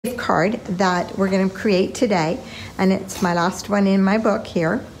gift card that we're going to create today, and it's my last one in my book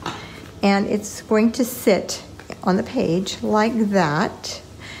here, and it's going to sit on the page like that,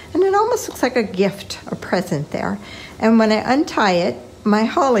 and it almost looks like a gift, a present there. And when I untie it, my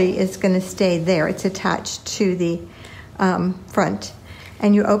holly is going to stay there. It's attached to the front,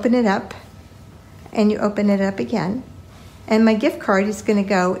 and you open it up, and you open it up again, and my gift card is going to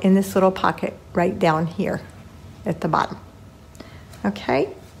go in this little pocket right down here at the bottom.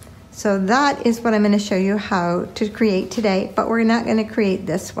 Okay, so that is what I'm going to show you how to create today, but we're not going to create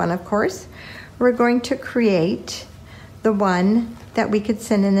this one, of course. We're going to create the one that we could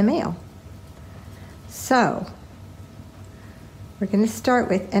send in the mail. So we're going to start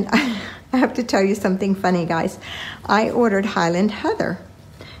with, and I have to tell you something funny, guys. I ordered Highland Heather,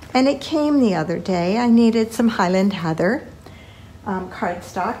 and it came the other day. I needed some Highland Heather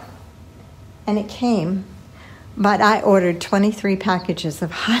cardstock, and it came. But I ordered 23 packages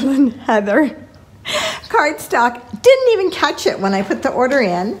of Highland Heather cardstock. Didn't even catch it when I put the order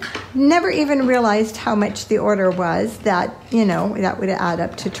in. Never even realized how much the order was, that, you know, that would add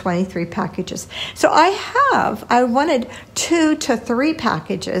up to 23 packages. So I wanted 2 to 3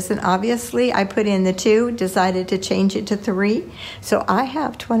 packages, and obviously I put in the 2, decided to change it to 3. So I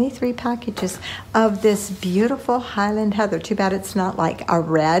have 23 packages of this beautiful Highland Heather. Too bad it's not like a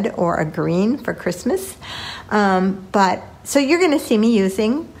red or a green for Christmas. But so you're going to see me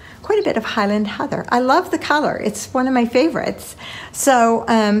using quite a bit of Highland Heather. I love the color. It's one of my favorites. So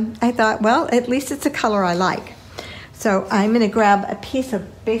I thought, well, at least it's a color I like. So I'm going to grab a piece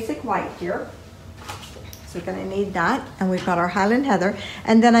of basic white here. So we're going to need that. And we've got our Highland Heather.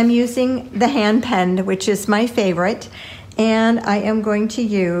 And then I'm using the hand penned, which is my favorite. And I am going to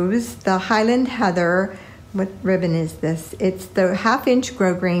use the Highland Heather. What ribbon is this? It's the 1/2-inch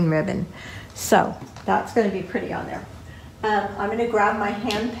grosgrain ribbon. So that's going to be pretty on there. I'm going to grab my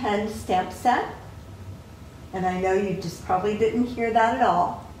hand-penned stamp set, and I know you just probably didn't hear that at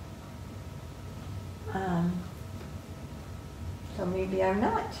all. So maybe I'm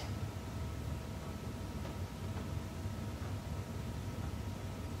not.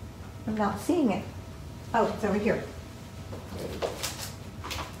 I'm not seeing it. Oh, it's over here.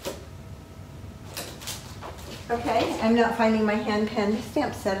 Okay, I'm not finding my hand-penned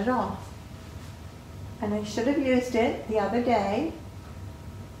stamp set at all. And I should have used it the other day.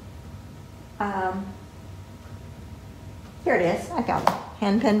 Here it is. I found it.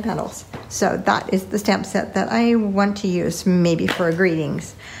 Hand pen petals. So that is the stamp set that I want to use, maybe for a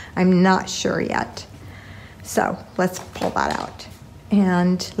greetings. I'm not sure yet. So let's pull that out.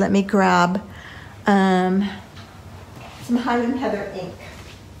 And let me grab some Highland Heather ink.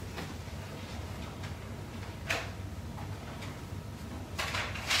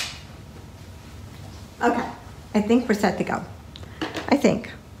 Okay, I think we're set to go. I think.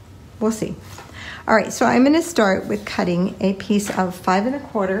 We'll see. All right, so I'm going to start with cutting a piece of 5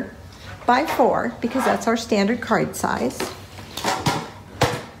 1/4 by 4, because that's our standard card size.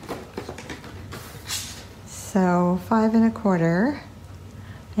 So 5 1/4.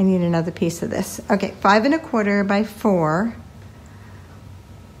 I need another piece of this. Okay, 5 1/4 by 4.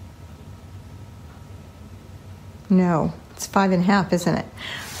 No, it's 5 1/2, isn't it?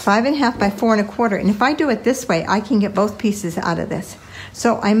 5 1/2 by 4 1/4. And if I do it this way, I can get both pieces out of this.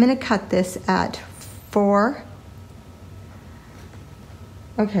 So I'm going to cut this at 4.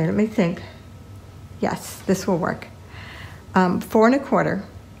 Okay, let me think. Yes, this will work. 4 1/4.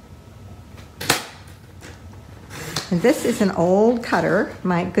 And this is an old cutter.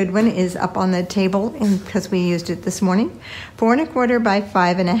 My good one is up on the table because we used it this morning. 4 1/4 by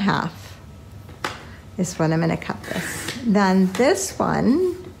 5 1/2 is what I'm going to cut this. Then this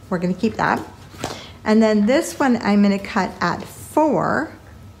one, we're going to keep that. And then this one I'm going to cut at 4.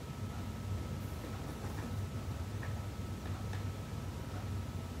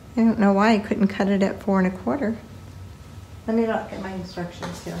 I don't know why I couldn't cut it at 4 1/4. Let me look at my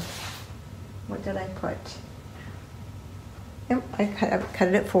instructions here. What did I put? Yep, I cut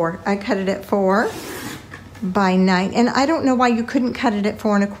it at 4. I cut it at 4 by 9. And I don't know why you couldn't cut it at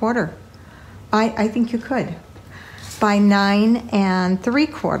 4 1/4. I think you could. By 9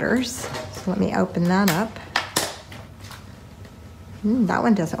 3/4. So let me open that up. That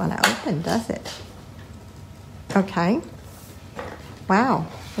one doesn't want to open, does it? Okay. Wow,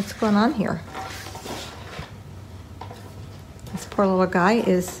 what's going on here? This poor little guy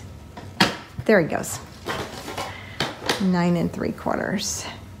is, there he goes. 9 3/4.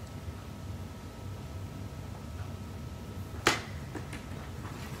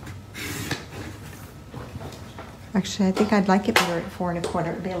 Actually, I think I'd like it better at 4 1/4.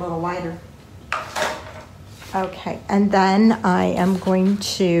 It'd be a little wider. Okay, and then I am going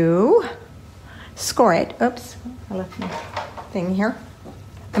to score it. Oops, I left my thing here.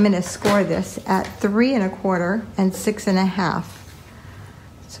 I'm going to score this at 3 1/4 and 6 1/2.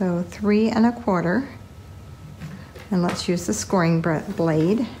 So 3 1/4, and let's use the scoring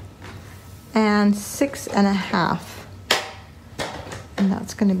blade, and 6 1/2. And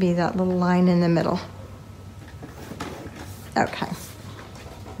that's going to be that little line in the middle. Okay,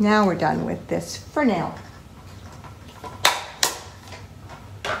 now we're done with this for now.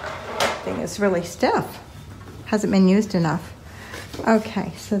 Thing is really stiff, hasn't been used enough.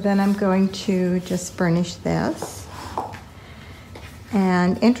 Okay, so then I'm going to just burnish this.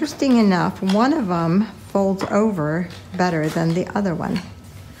 And interesting enough, one of them folds over better than the other one.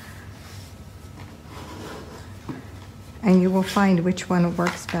 And you will find which one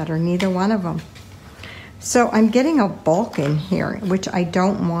works better, neither one of them. So I'm getting a bulk in here, which I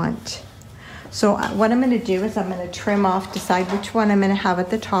don't want. So what I'm going to do is I'm going to trim off, decide which one I'm going to have at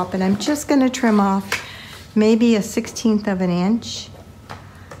the top, and I'm just going to trim off maybe a 1/16 of an inch,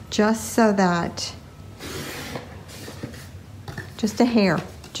 just so that, just a hair,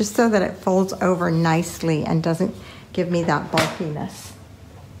 just so that it folds over nicely and doesn't give me that bulkiness.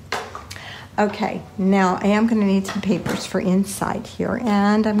 Okay, now I am going to need some papers for inside here,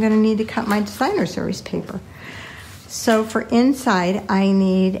 and I'm going to need to cut my designer series paper. So for inside, I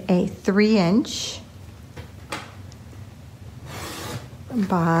need a 3 inch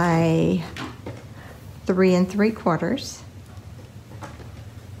by 3 3/4.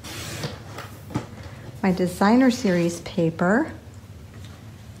 My designer series paper,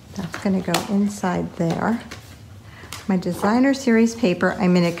 that's going to go inside there. My designer series paper,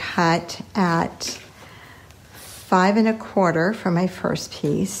 I'm going to cut at 5 1/4 for my first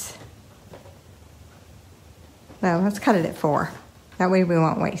piece. Well, let's cut it at 4. That way we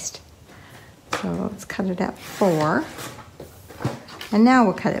won't waste. So let's cut it at 4. And now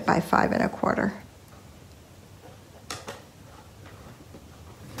we'll cut it by 5 1/4.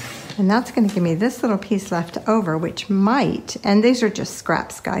 And that's going to give me this little piece left over, which might, and these are just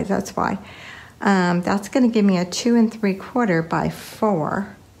scraps, guys, that's why. That's going to give me a 2 3/4 by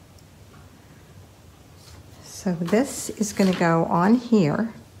 4. So this is going to go on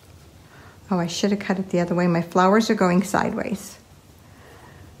here. Oh, I should have cut it the other way. My flowers are going sideways.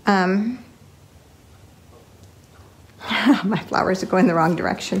 My flowers are going the wrong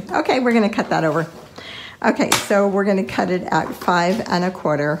direction. Okay, we're going to cut that over. Okay, so we're going to cut it at 5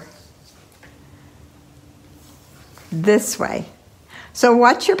 1/4 this way. So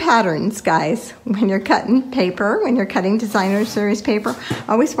watch your patterns, guys. When you're cutting paper, when you're cutting designer series paper,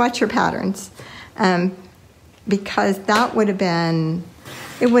 always watch your patterns. Because that would have been,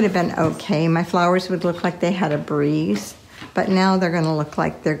 it would have been okay. My flowers would look like they had a breeze, but now they're going to look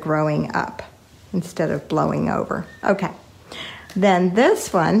like they're growing up instead of blowing over. Okay, then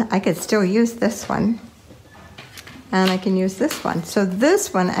this one, I could still use this one, and I can use this one. So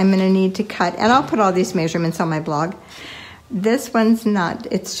this one I'm going to need to cut, and I'll put all these measurements on my blog. This one's not,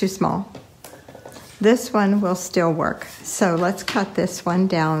 it's too small. This one will still work. So let's cut this one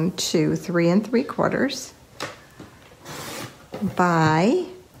down to 3 3/4 by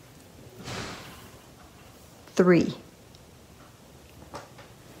 3.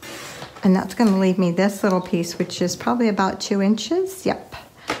 And that's going to leave me this little piece, which is probably about 2 inches. Yep.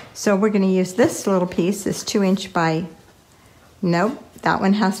 So we're going to use this little piece, this 2 inch by, nope, that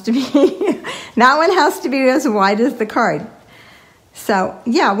one has to be, that one has to be as wide as the card. So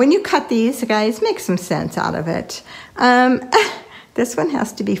yeah, when you cut these, guys, make some sense out of it. This one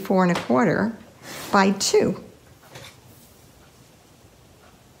has to be 4 1/4 by 2.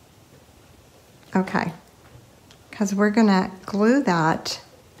 Okay, because we're gonna glue that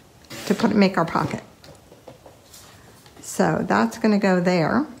to make our pocket. So that's gonna go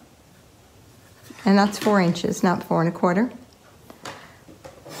there, and that's 4 inches, not 4 1/4.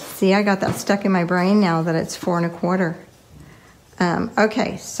 See, I got that stuck in my brain now that it's 4 1/4.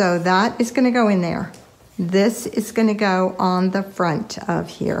 Okay, so that is gonna go in there. This is gonna go on the front of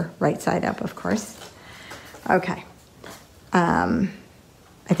here, right side up, of course. Okay.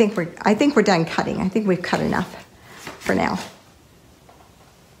 I think we're done cutting. I think we've cut enough for now.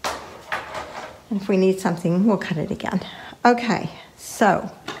 And if we need something, we'll cut it again. Okay, so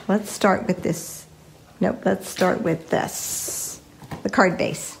let's start with this. Nope, let's start with this, the card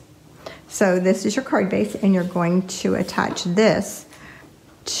base. So this is your card base, and you're going to attach this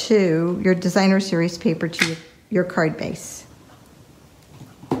to your designer series paper to your card base.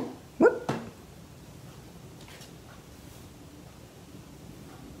 Whoop.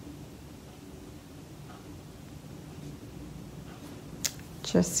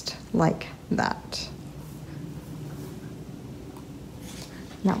 Just like that.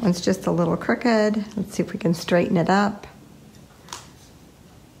 That one's just a little crooked. Let's see if we can straighten it up.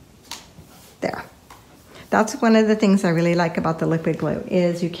 There. That's one of the things I really like about the liquid glue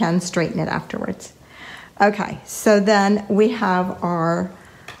is you can straighten it afterwards. Okay, so then we have our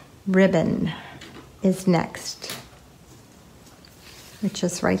ribbon is next, which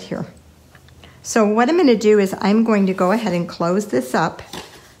is right here. So what I'm going to do is I'm going to go ahead and close this up.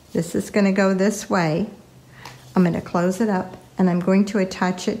 This is going to go this way. I'm going to close it up and I'm going to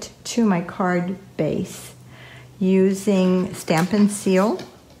attach it to my card base using Stampin' Seal.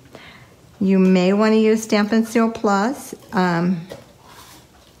 You may want to use Stampin' Seal Plus.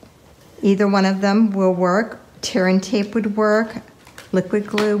 Either one of them will work. Tear and tape would work. Liquid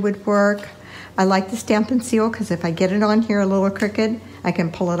glue would work. I like the Stampin' Seal because if I get it on here a little crooked, I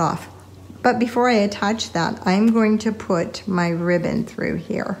can pull it off. But before I attach that, I'm going to put my ribbon through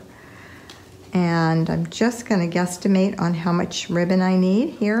here. And I'm just going to guesstimate on how much ribbon I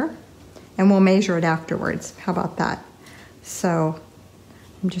need here. And we'll measure it afterwards. How about that? So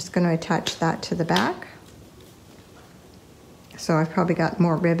I'm just going to attach that to the back. So I've probably got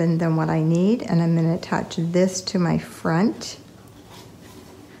more ribbon than what I need, and I'm going to attach this to my front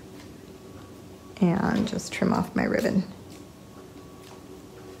and just trim off my ribbon.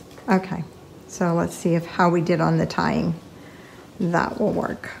 Okay, so let's see if how we did on the tying. That will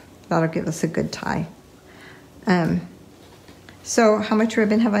work. That'll give us a good tie. So how much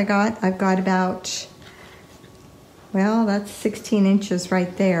ribbon have I got? I've got about, well, that's 16 inches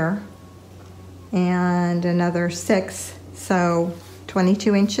right there, and another 6, so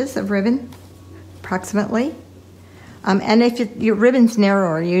 22 inches of ribbon, approximately. And if your ribbon's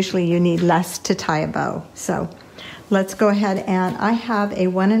narrower, usually you need less to tie a bow. So let's go ahead, and I have a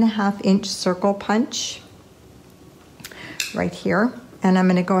 1.5 inch circle punch right here, and I'm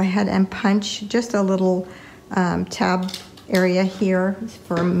going to go ahead and punch just a little tab area here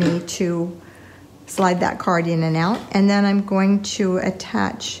for me to slide that card in and out, and then I'm going to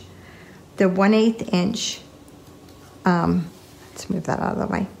attach the 1/8 inch, let's move that out of the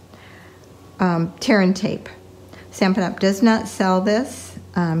way, tear and tape. Stampin' Up! Does not sell this,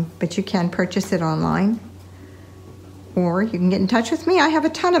 but you can purchase it online, or you can get in touch with me. I have a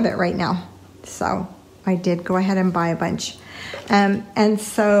ton of it right now, so I did go ahead and buy a bunch. And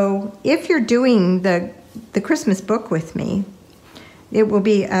so if you're doing the Christmas book with me, it will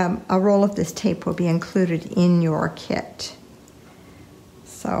be, a roll of this tape will be included in your kit.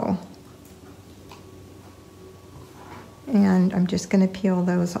 So, and I'm just going to peel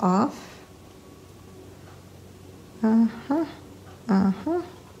those off. And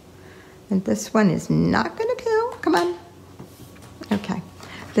this one is not going to peel. Come on. Okay.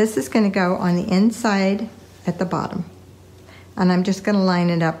 This is going to go on the inside at the bottom. And I'm just going to line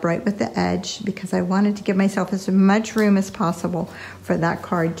it up right with the edge because I wanted to give myself as much room as possible for that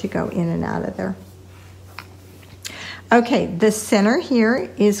card to go in and out of there. Okay, the center here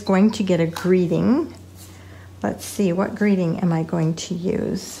is going to get a greeting. Let's see, what greeting am I going to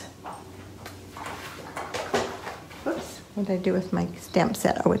use? Oops, what did I do with my stamp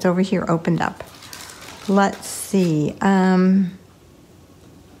set? Oh, it's over here opened up. Let's see.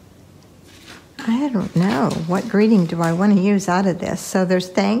 I don't know. What greeting do I want to use out of this? So there's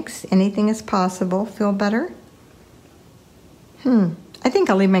thanks, anything is possible, feel better. I think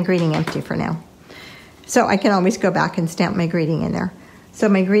I'll leave my greeting empty for now. So I can always go back and stamp my greeting in there. So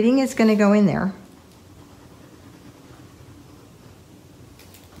my greeting is going to go in there.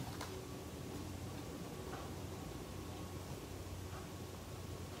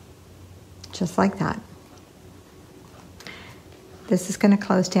 Just like that. This is going to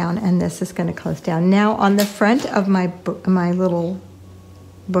close down, and this is going to close down. Now, on the front of my book, my little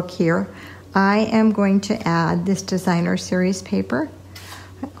book here, I am going to add this designer series paper.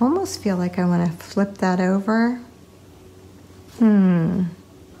 I almost feel like I want to flip that over. I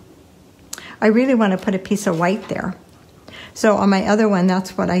really want to put a piece of white there. So on my other one,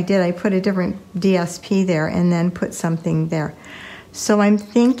 that's what I did. I put a different DSP there and then put something there. So I'm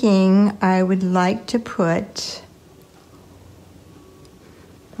thinking I would like to put,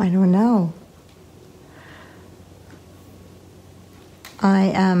 I don't know. I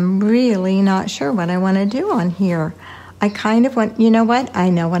am really not sure what I want to do on here. I kind of want, you know what? I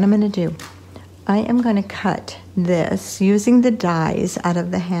know what I'm going to do. I am going to cut this using the dies out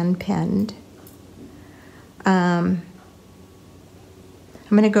of the hand penned. I'm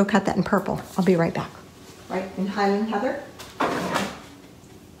going to go cut that in purple. I'll be right back. Right, in Highland Heather.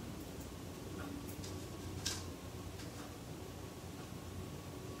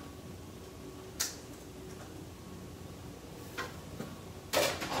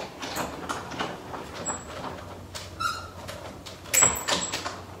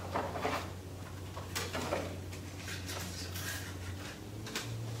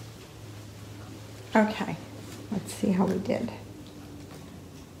 Okay, let's see how we did.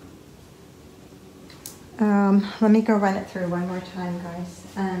 Let me go run it through one more time, guys.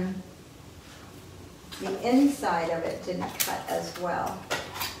 The inside of it didn't cut as well.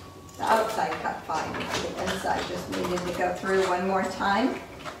 The outside cut fine. The inside just needed to go through one more time.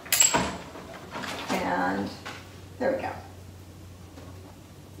 And there we go.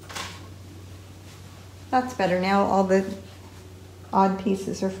 That's better. Now all the odd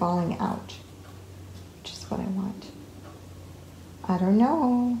pieces are falling out, which is what I want. I don't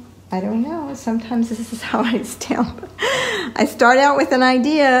know. I don't know. Sometimes this is how I stamp. I start out with an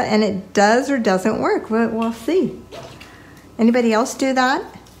idea and it does or doesn't work. We'll see. Anybody else do that?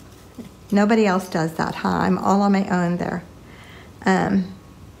 Nobody else does that, huh? I'm all on my own there.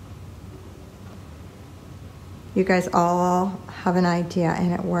 You guys all have an idea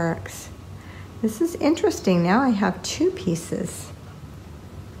and it works. This is interesting. Now I have two pieces.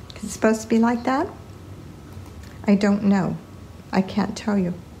 Is it supposed to be like that? I don't know. I can't tell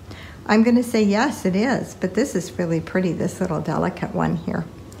you. I'm going to say yes, it is, but this is really pretty, this little delicate one here.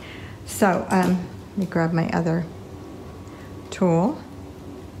 So let me grab my other tool.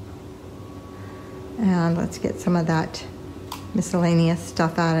 And let's get some of that miscellaneous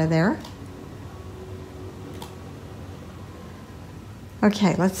stuff out of there.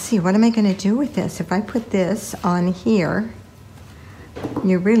 Okay, let's see. What am I going to do with this? If I put this on here,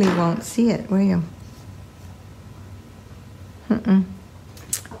 you really won't see it, will you?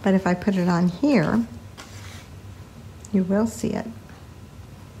 But if I put it on here, you will see it.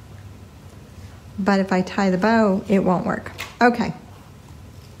 But if I tie the bow, it won't work. Okay.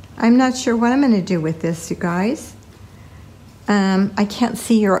 I'm not sure what I'm going to do with this, you guys. I can't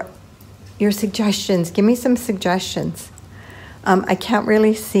see your suggestions. Give me some suggestions. I can't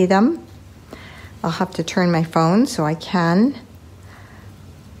really see them. I'll have to turn my phone so I can.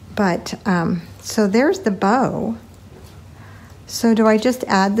 But, so there's the bow. So do I just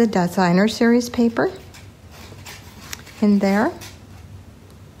add the designer series paper in there?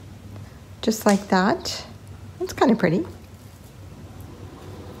 Just like that. It's kind of pretty.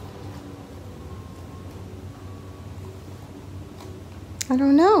 I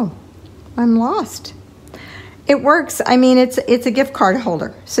don't know. I'm lost. It works. I mean, it's a gift card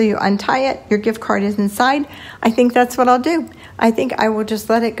holder. So you untie it, your gift card is inside. I think that's what I'll do. I think I will just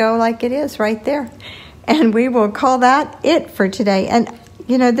let it go like it is right there. And we will call that it for today. And,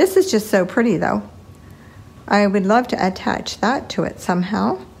 you know, this is just so pretty, though. I would love to attach that to it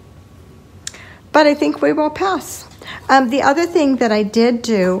somehow. But I think we will pass. The other thing that I did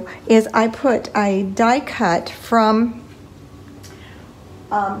do is I put a die cut from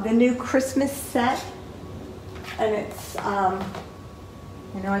the new Christmas set. And it's, I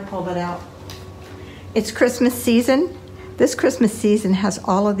know I pulled it out. It's Christmas season. This Christmas season has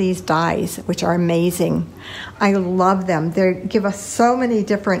all of these dies, which are amazing. I love them. They give us so many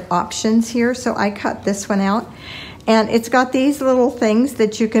different options here. So I cut this one out. And it's got these little things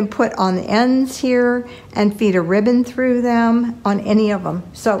that you can put on the ends here and feed a ribbon through them on any of them.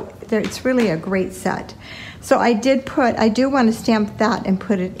 So it's really a great set. So I do want to stamp that and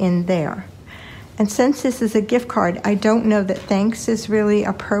put it in there. And since this is a gift card, I don't know that thanks is really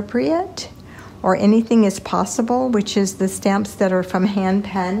appropriate or anything is possible, which is the stamps that are from Hand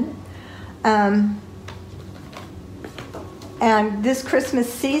Pen. And this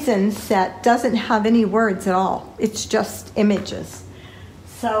Christmas season set doesn't have any words at all. It's just images.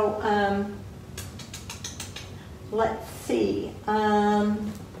 So let's see.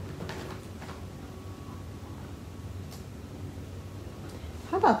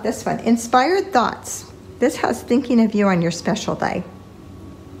 How about this one? Inspired Thoughts. This has thinking of you on your special day.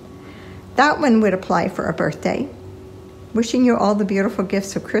 That one would apply for a birthday. Wishing you all the beautiful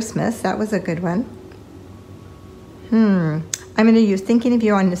gifts of Christmas. That was a good one. I'm going to use thinking of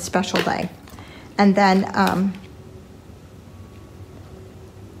you on this special day. And then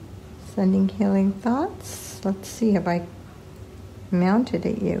sending healing thoughts. Let's see, have I mounted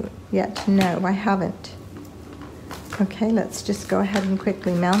it yet? No, I haven't. Okay, let's just go ahead and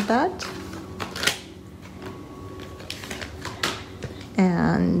quickly mount that.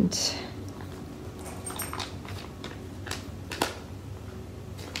 And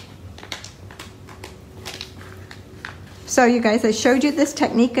so you guys, I showed you this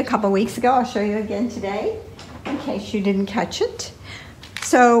technique a couple weeks ago. I'll show you again today in case you didn't catch it.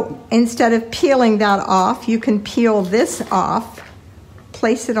 So instead of peeling that off, you can peel this off,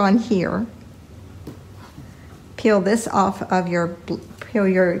 place it on here, peel this off of peel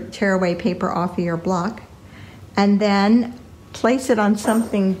your tearaway paper off of your block, and then place it on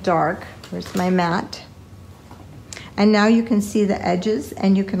something dark. Where's my mat? And now you can see the edges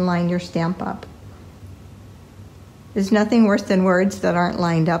and you can line your stamp up. There's nothing worse than words that aren't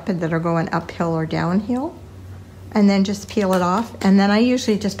lined up and that are going uphill or downhill. And then just peel it off. And then I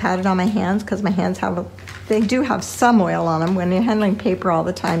usually just pat it on my hands because my hands they do have some oil on them. When you're handling paper all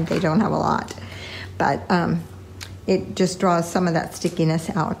the time, they don't have a lot. But it just draws some of that stickiness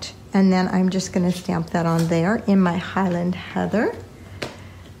out. And then I'm just going to stamp that on there in my Highland Heather,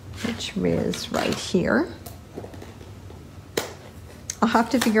 which is right here. I'll have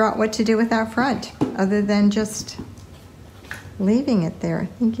to figure out what to do with that front other than just leaving it there.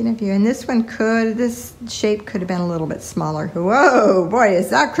 Thinking of you. And this shape could have been a little bit smaller. Whoa, boy,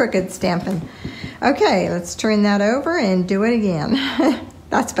 is that crooked stamping. Okay, let's turn that over and do it again.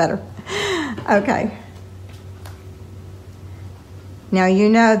 That's better. Okay. Now you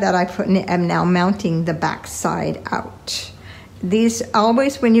know that I'm now mounting the back side out. These,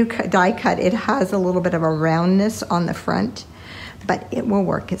 always when you die cut, it has a little bit of a roundness on the front, but it will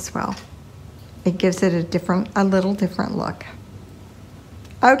work as well. It gives it a little different look.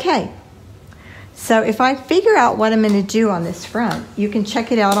 Okay, so if I figure out what I'm going to do on this front, you can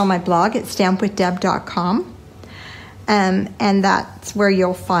check it out on my blog at stampwithdeb.com, and that's where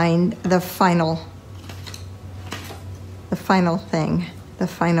you'll find the final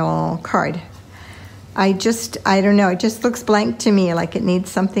card. I don't know, it just looks blank to me, like it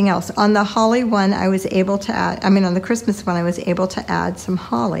needs something else. On the holly one, I was able to add, on the Christmas one, I was able to add some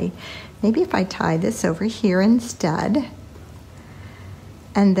holly. Maybe if I tie this over here instead,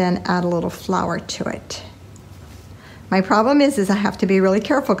 and then add a little flower to it. My problem is I have to be really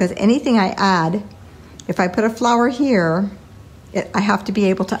careful because anything I add, if I put a flower here, I have to be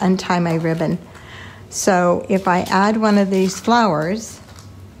able to untie my ribbon. So if I add one of these flowers,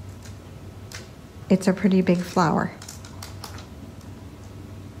 it's a pretty big flower.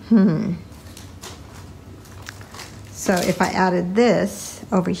 So if I added this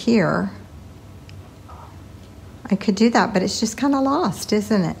over here, I could do that, but it's just kind of lost,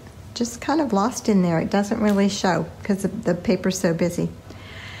 isn't it? Just kind of lost in there. It doesn't really show because the paper's so busy.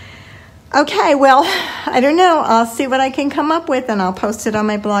 Okay, well, I don't know. I'll see what I can come up with, and I'll post it on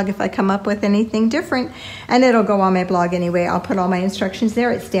my blog if I come up with anything different, and it'll go on my blog anyway. I'll put all my instructions there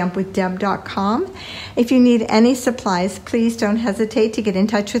at stampwithdeb.com. If you need any supplies, please don't hesitate to get in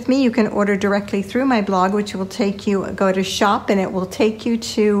touch with me. You can order directly through my blog, which will go to shop, and it will take you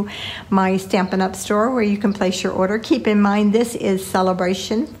to my Stampin' Up! Store where you can place your order. Keep in mind, this is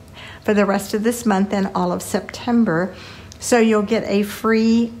celebration for the rest of this month and all of September, so you'll get a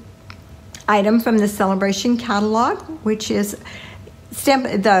free item from the Celebration catalog, which is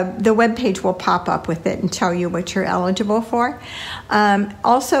the web page will pop up with it and tell you what you're eligible for.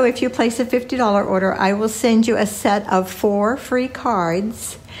 Also, if you place a $50 order, I will send you a set of 4 free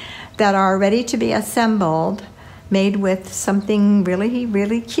cards that are ready to be assembled, made with something really,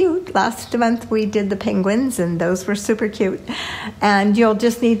 really cute. Last month we did the penguins, and those were super cute. And you'll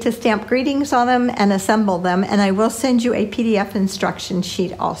just need to stamp greetings on them and assemble them, and I will send you a PDF instruction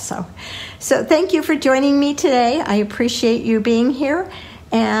sheet also. So thank you for joining me today. I appreciate you being here,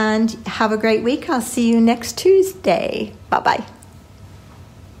 and have a great week. I'll see you next Tuesday. Bye-bye.